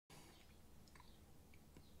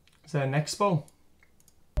Is that a Nexpo?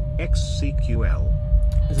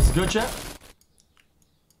 xQcOW. Is this good, chat?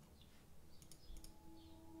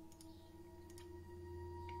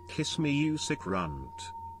 Kiss me you sick runt.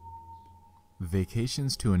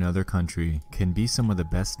 Vacations to another country can be some of the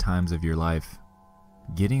best times of your life.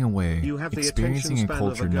 Getting away, experiencing a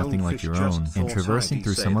culture nothing like your own, and traversing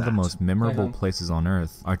through some of the most memorable places on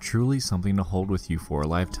Earth are truly something to hold with you for a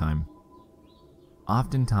lifetime.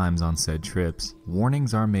 Oftentimes on said trips,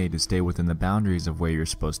 warnings are made to stay within the boundaries of where you're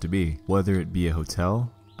supposed to be, whether it be a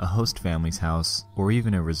hotel, a host family's house, or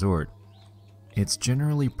even a resort. It's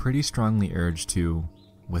generally pretty strongly urged to,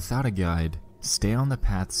 without a guide, stay on the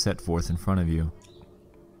path set forth in front of you.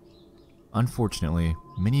 Unfortunately,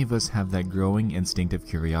 many of us have that growing instinct of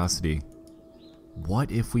curiosity. What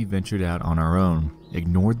if we ventured out on our own,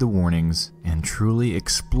 ignored the warnings, and truly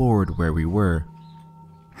explored where we were?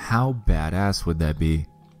 How badass would that be?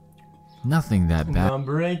 Nothing that bad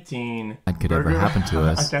Number 18. could ever happen to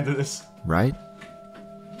us, I can't do this. right?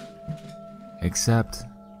 Except,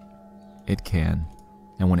 it can.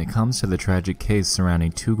 And when it comes to the tragic case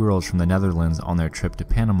surrounding two girls from the Netherlands on their trip to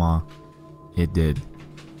Panama, it did.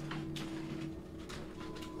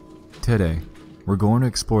 Today, we're going to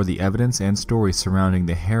explore the evidence and stories surrounding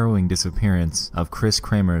the harrowing disappearance of Kris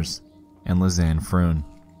Kremers Lisanne Froon.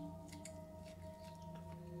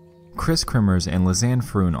 Kris Kremers Lisanne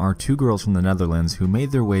Froon are two girls from the Netherlands who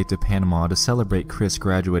made their way to Panama to celebrate Kris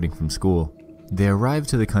graduating from school. They arrived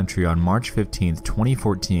to the country on March 15,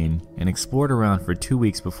 2014, and explored around for 2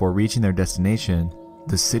 weeks before reaching their destination,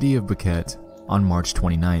 the city of Buket, on March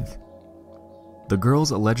 29th. The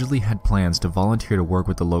girls allegedly had plans to volunteer to work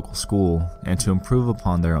with the local school and to improve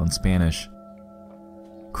upon their own Spanish.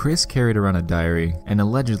 Kris carried around a diary, and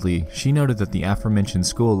allegedly she noted that the aforementioned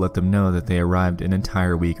school let them know that they arrived an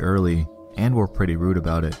entire week early and were pretty rude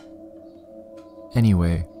about it.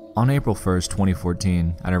 Anyway, on April 1st,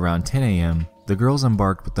 2014, at around 10 a.m., the girls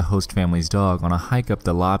embarked with the host family's dog on a hike up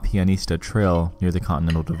the La Pianista Trail near the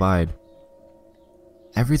Continental Divide.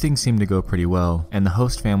 Everything seemed to go pretty well, and the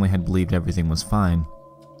host family had believed everything was fine,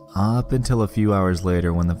 up until a few hours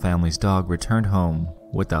later when the family's dog returned home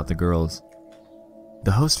without the girls.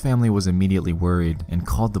 The host family was immediately worried and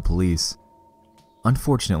called the police.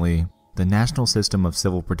 Unfortunately, the National System of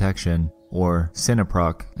Civil Protection, or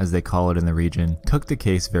CINAPROC as they call it in the region, took the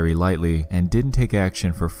case very lightly and didn't take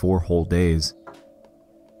action for 4 whole days.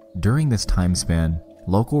 During this time span,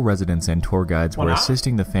 local residents and tour guides were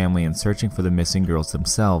assisting the family in searching for the missing girls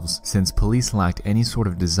themselves, since police lacked any sort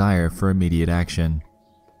of desire for immediate action.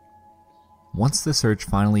 Once the search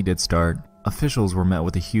finally did start, officials were met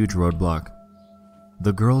with a huge roadblock.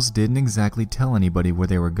 The girls didn't exactly tell anybody where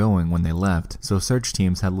they were going when they left, so search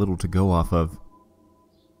teams had little to go off of.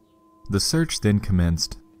 The search then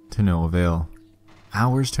commenced, to no avail.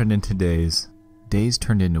 Hours turned into days, days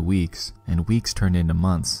turned into weeks, and weeks turned into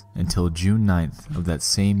months, until June 9th of that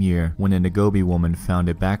same year when a Nagobi woman found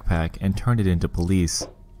a backpack and turned it into police.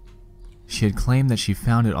 She had claimed that she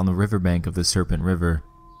found it on the riverbank of the Serpent River.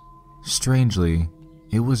 Strangely,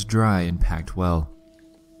 it was dry and packed well.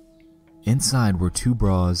 Inside were 2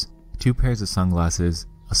 bras, 2 pairs of sunglasses,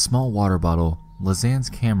 a small water bottle,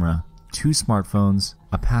 Lisanne's camera, 2 smartphones,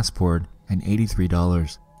 a passport, and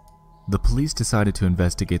 $83. The police decided to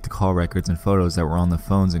investigate the call records and photos that were on the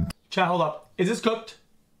phones and Chat, hold up. Is this cooked?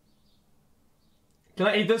 Can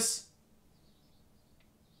I eat this?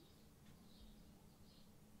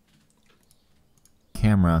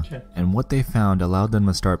 camera, Okay. and what they found allowed them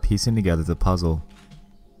to start piecing together the puzzle.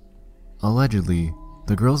 Allegedly,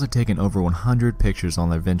 the girls had taken over 100 pictures on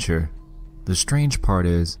their venture. The strange part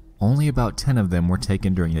is, only about 10 of them were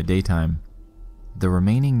taken during the daytime. The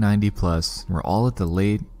remaining 90 plus were all at the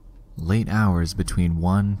late hours between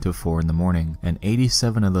 1 to 4 in the morning, and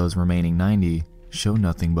 87 of those remaining 90 show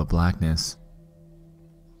nothing but blackness.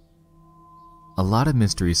 A lot of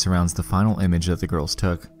mystery surrounds the final image that the girls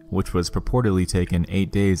took, which was purportedly taken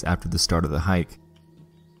 8 days after the start of the hike.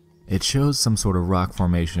 It shows some sort of rock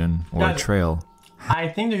formation or a trail. I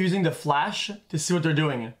think they're using the flash to see what they're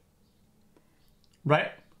doing.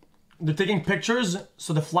 Right? They're taking pictures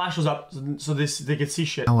so the flash was up so they could see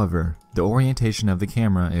shit. However, the orientation of the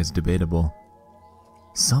camera is debatable.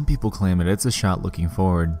 Some people claim that it's a shot looking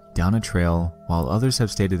forward, down a trail, while others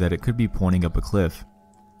have stated that it could be pointing up a cliff.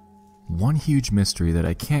 One huge mystery that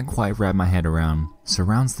I can't quite wrap my head around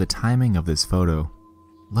surrounds the timing of this photo.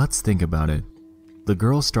 Let's think about it. The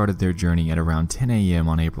girls started their journey at around 10 AM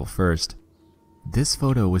on April 1st. This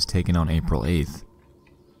photo was taken on April 8th.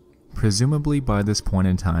 Presumably by this point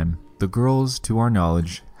in time, the girls, to our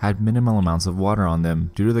knowledge, had minimal amounts of water on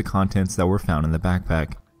them due to the contents that were found in the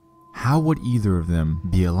backpack. How would either of them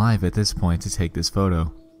be alive at this point to take this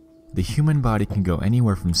photo? The human body can go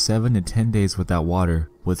anywhere from 7 to 10 days without water,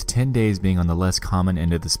 with 10 days being on the less common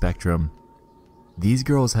end of the spectrum. These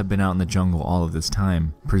girls have been out in the jungle all of this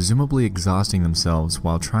time, presumably exhausting themselves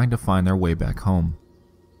while trying to find their way back home.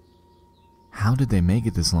 How did they make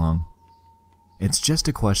it this long? It's just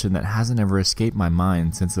a question that hasn't ever escaped my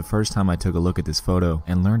mind since the first time I took a look at this photo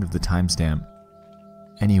and learned of the timestamp.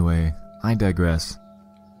 Anyway, I digress.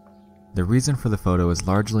 The reason for the photo is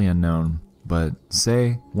largely unknown, but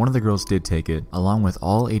say one of the girls did take it, along with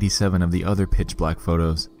all 87 of the other pitch black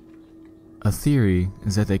photos. A theory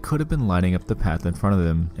is that they could have been lighting up the path in front of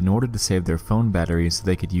them in order to save their phone batteries so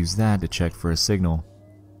they could use that to check for a signal.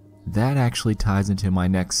 That actually ties into my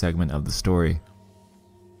next segment of the story.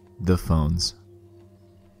 The phones.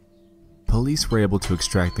 Police were able to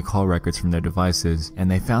extract the call records from their devices, and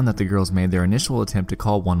they found that the girls made their initial attempt to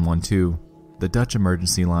call 112, the Dutch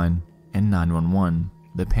emergency line, and 911,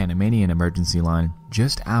 the Panamanian emergency line,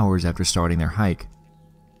 just hours after starting their hike.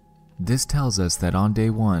 This tells us that on day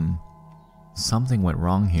 1, something went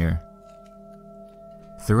wrong here.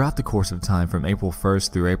 Throughout the course of time from April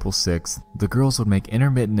 1st through April 6th, the girls would make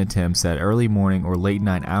intermittent attempts at early morning or late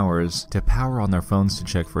night hours to power on their phones to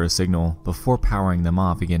check for a signal before powering them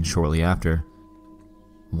off again shortly after.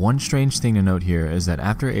 One strange thing to note here is that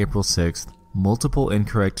after April 6th, multiple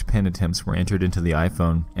incorrect PIN attempts were entered into the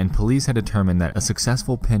iPhone, and police had determined that a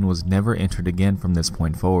successful PIN was never entered again from this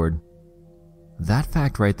point forward. That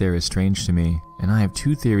fact right there is strange to me, and I have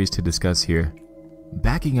two theories to discuss here.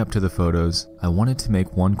 Backing up to the photos, I wanted to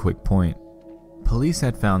make one quick point. Police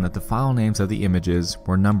had found that the file names of the images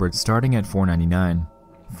were numbered starting at 499.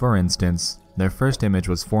 For instance, their first image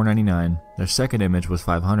was 499, their second image was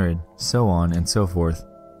 500, so on and so forth.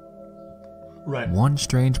 Right. One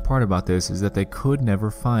strange part about this is that they could never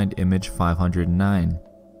find image 509.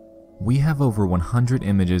 We have over 100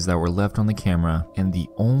 images that were left on the camera, and the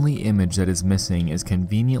only image that is missing is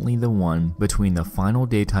conveniently the one between the final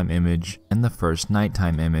daytime image and the first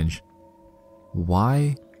nighttime image.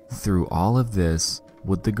 Why, through all of this,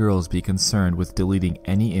 would the girls be concerned with deleting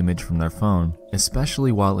any image from their phone,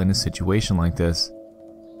 especially while in a situation like this?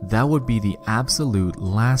 That would be the absolute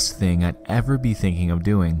last thing I'd ever be thinking of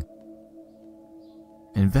doing.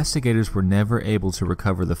 Investigators were never able to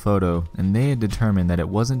recover the photo, and they had determined that it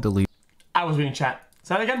wasn't deleted. I was reading chat.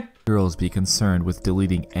 Say that again? Girls be concerned with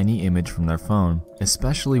deleting any image from their phone,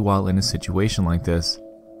 especially while in a situation like this.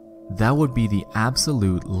 That would be the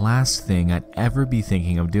absolute last thing I'd ever be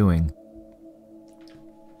thinking of doing.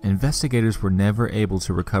 Investigators were never able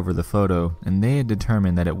to recover the photo, and they had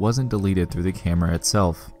determined that it wasn't deleted through the camera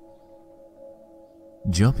itself.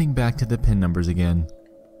 Jumping back to the PIN numbers again,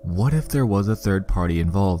 what if there was a third party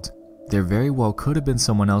involved? There very well could have been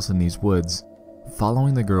someone else in these woods,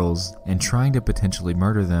 following the girls and trying to potentially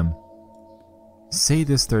murder them. Say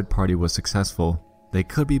this third party was successful, they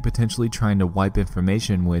could be potentially trying to wipe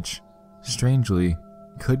information which, strangely,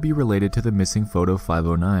 could be related to the missing photo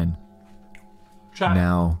 509. Chat.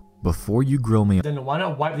 Now, before you grill me Then why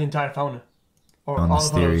not wipe the entire phone? Or on all this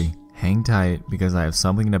the photos? theory, hang tight because I have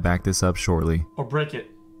something to back this up shortly. Or break it.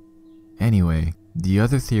 Anyway, the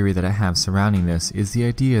other theory that I have surrounding this is the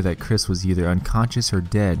idea that Kris was either unconscious or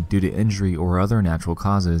dead due to injury or other natural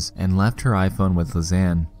causes and left her iPhone with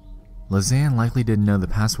Lisanne. Lisanne likely didn't know the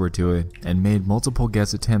password to it and made multiple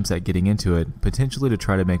guess attempts at getting into it, potentially to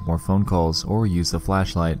try to make more phone calls or use the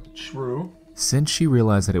flashlight. True. Since she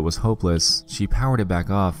realized that it was hopeless, she powered it back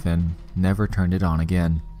off and never turned it on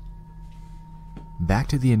again. Back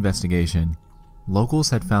to the investigation. Locals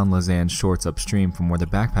had found Lisanne's shorts upstream from where the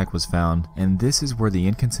backpack was found, and this is where the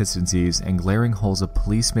inconsistencies and glaring holes of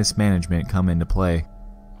police mismanagement come into play.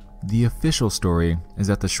 The official story is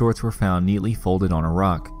that the shorts were found neatly folded on a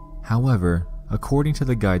rock. However, according to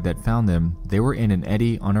the guide that found them, they were in an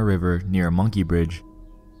eddy on a river near a monkey bridge.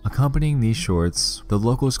 Accompanying these shorts, the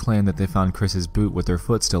locals claimed that they found Kris's boot with her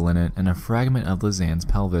foot still in it and a fragment of Lisanne's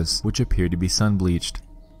pelvis, which appeared to be sun-bleached.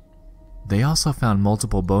 They also found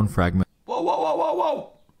multiple bone fragments. Whoa, whoa, whoa, whoa,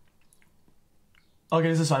 whoa! Okay,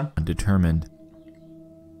 this is fine. Undetermined.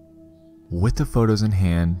 With the photos in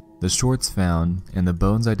hand, the shorts found, and the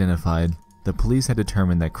bones identified, the police had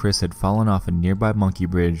determined that Kris had fallen off a nearby monkey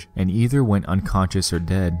bridge and either went unconscious or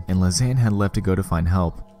dead, and Lisanne had left to go to find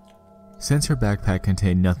help. Since her backpack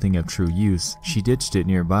contained nothing of true use, she ditched it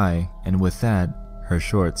nearby, and with that, her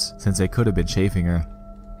shorts, since they could have been chafing her.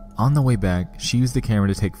 On the way back, she used the camera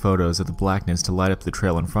to take photos of the blackness to light up the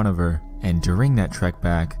trail in front of her, and during that trek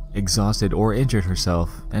back, exhausted or injured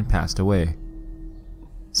herself and passed away.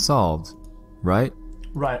 Solved, right?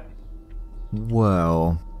 Right.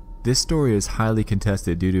 Well, This story is highly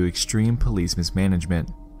contested due to extreme police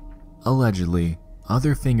mismanagement. Allegedly,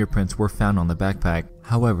 other fingerprints were found on the backpack.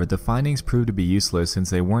 However, the findings proved to be useless since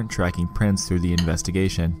they weren't tracking prints through the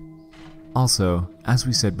investigation. Also, as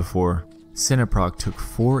we said before, Cineproc took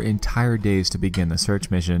 4 entire days to begin the search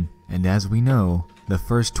mission, and as we know, the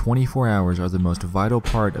first 24 hours are the most vital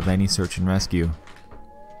part of any search and rescue.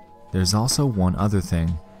 There's also one other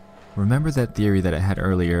thing. Remember that theory that I had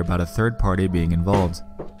earlier about a third party being involved?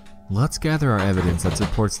 Let's gather our evidence that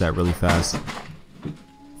supports that really fast.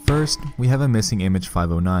 First, we have a missing image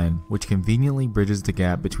 509, which conveniently bridges the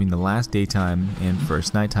gap between the last daytime and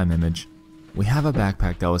first nighttime image. We have a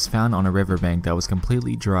backpack that was found on a riverbank that was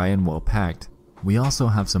completely dry and well packed. We also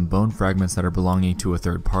have some bone fragments that are belonging to a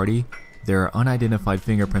third party. There are unidentified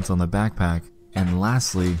fingerprints on the backpack. And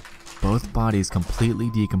lastly, both bodies completely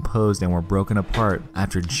decomposed and were broken apart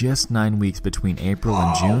after just 9 weeks between April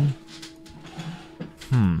and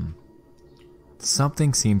June.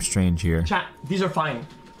 Something seems strange here. Chat, these are fine.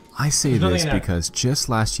 I say this because just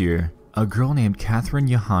last year, a girl named Catherine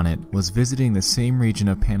Yohannet was visiting the same region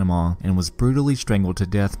of Panama and was brutally strangled to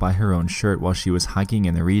death by her own shirt while she was hiking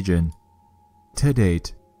in the region. To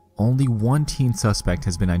date, only one teen suspect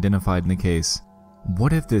has been identified in the case.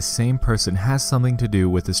 What if this same person has something to do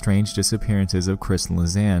with the strange disappearances of Kris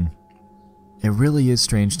Lisanne? It really is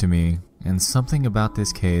strange to me, and something about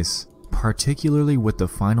this case, particularly with the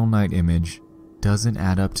final night image, doesn't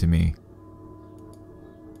add up to me.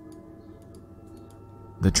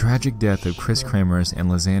 The tragic death of Kris Kremers and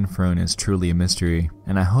Lisanne Froon is truly a mystery,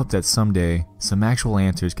 and I hope that someday, some actual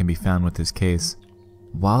answers can be found with this case.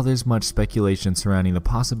 While there's much speculation surrounding the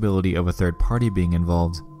possibility of a third party being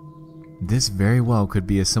involved, this very well could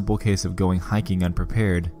be a simple case of going hiking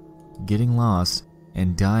unprepared, getting lost,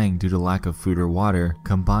 and dying due to lack of food or water,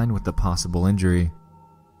 combined with the possible injury.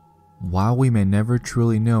 While we may never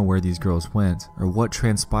truly know where these girls went, or what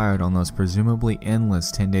transpired on those presumably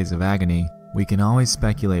endless 10 days of agony, we can always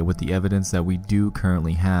speculate with the evidence that we do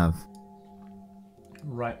currently have.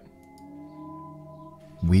 Right.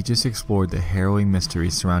 We just explored the harrowing mystery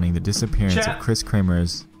surrounding the disappearance of Kris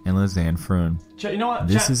Kremers and Lisanne Froon. Chat, you know what?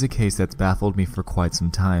 This is a case that's baffled me for quite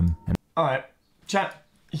some time. Alright, chat,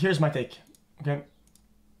 here's my take, okay?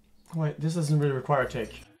 Wait, this doesn't really require a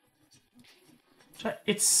take. Chat,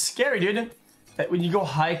 it's scary, dude, that when you go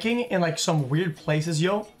hiking in like some weird places,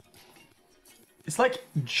 yo, it's like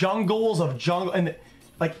jungles of jungle, and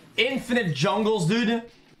like infinite jungles, dude,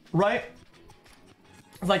 right?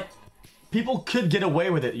 It's like, people could get away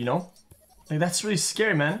with it, you know? Like, that's really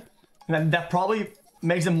scary, man. And that probably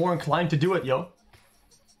makes them more inclined to do it, yo.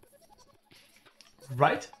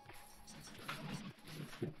 Right?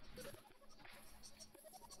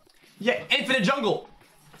 Yeah, infinite jungle.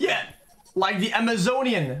 Yeah, like the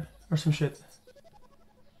Amazonian or some shit.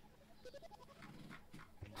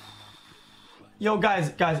 Yo,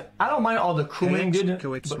 guys, I don't mind all the crewing, dude.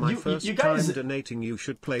 But you guys donating. You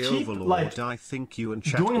should play keep, Overlord. like, I think you and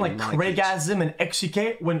chat doing like like Craigasm and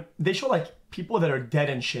xQc when they show like people that are dead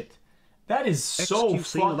and shit. That is so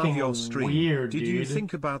xQc fucking your stream. weird, Did dude. you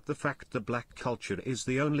think about the fact the black culture is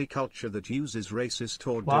the only culture that uses racist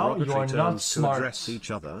or Wow, you derogatory are not terms to smart. address each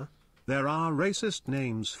other? There are racist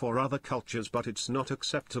names for other cultures, but it's not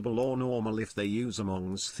acceptable or normal if they use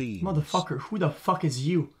amongst themes. Motherfucker, who the fuck is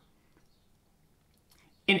you?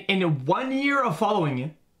 In 1 year of following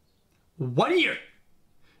you, 1 year,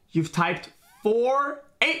 you've typed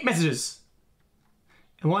 8 messages.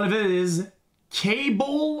 And one of it is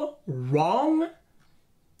cable wrong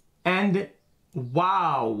and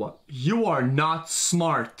wow, you are not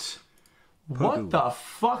smart. What the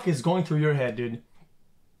fuck is going through your head, dude?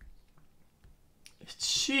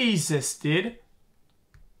 Jesus, dude.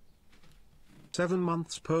 7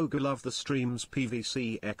 months Pogo, love the streams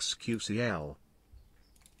PVC xQcOW.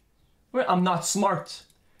 Wait, I'm not smart.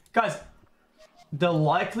 Guys, the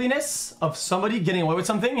likeliness of somebody getting away with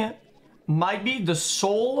something might be the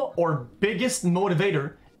sole or biggest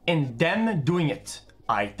motivator in them doing it,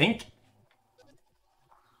 I think.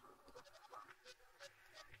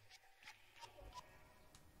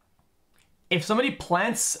 If somebody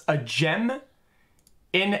plants a gem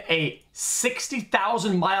in a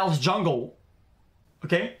 60,000 miles jungle,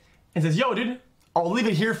 okay, and says, yo, dude, I'll leave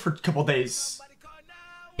it here for a couple days.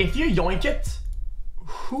 If you yoink it,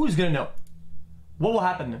 who's gonna know? What will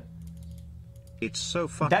happen? It's so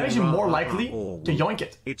fucking that makes you more raw, likely to yoink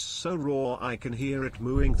it. It's so raw I can hear it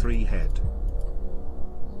mooing 3 head.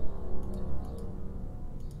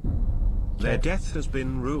 Their death has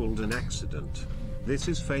been ruled an accident. This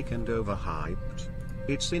is fake and overhyped.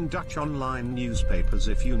 It's in Dutch online newspapers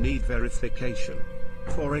if you need verification.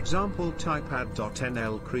 For example, type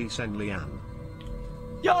add.nl Kris Lisanne.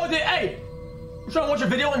 Yo, hey! I'm trying to watch a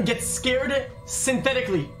video and get scared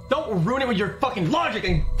synthetically. Don't ruin it with your fucking logic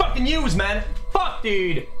and fucking use, man. Fuck,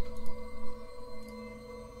 dude.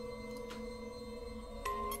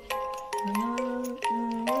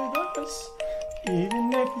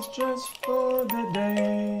 Even if it's just for the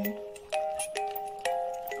day.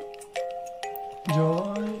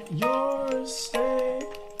 Joy, yours, stay.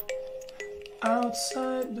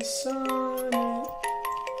 Outside the sun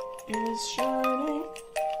is shining.